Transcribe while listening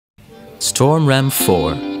Stormram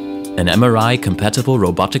 4, an MRI-compatible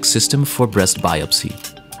robotic system for breast biopsy.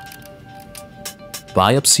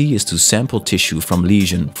 Biopsy is to sample tissue from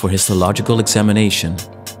lesion for histological examination.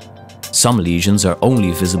 Some lesions are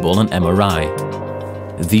only visible on MRI.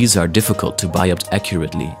 These are difficult to biopsy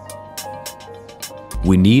accurately.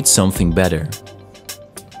 We need something better.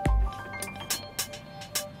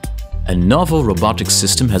 A novel robotic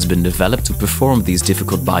system has been developed to perform these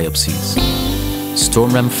difficult biopsies.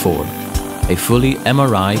 Stormram 4, a fully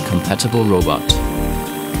MRI-compatible robot.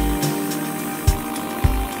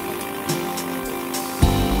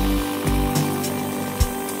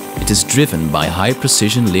 It is driven by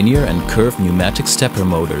high-precision linear and curved pneumatic stepper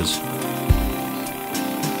motors.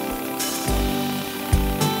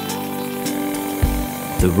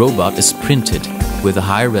 The robot is printed with a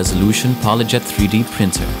high-resolution PolyJet 3D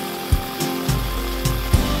printer.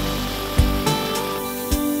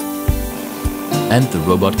 And the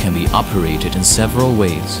robot can be operated in several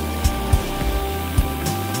ways.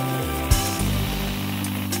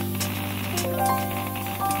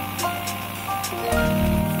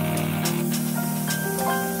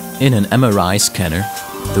 In an MRI scanner,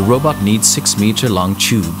 the robot needs 6-meter-long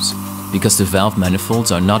tubes, because the valve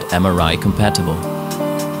manifolds are not MRI compatible.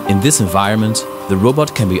 In this environment, the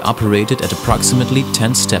robot can be operated at approximately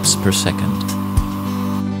 10 steps per second.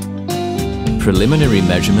 Preliminary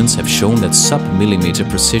measurements have shown that sub-millimeter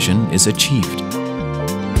precision is achieved.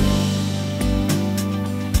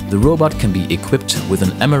 The robot can be equipped with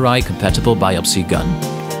an MRI-compatible biopsy gun.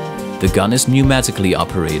 The gun is pneumatically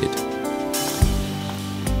operated.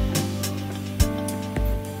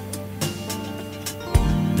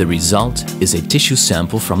 The result is a tissue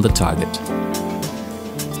sample from the target.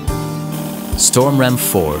 Stormram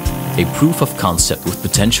 4, a proof of concept with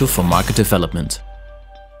potential for market development.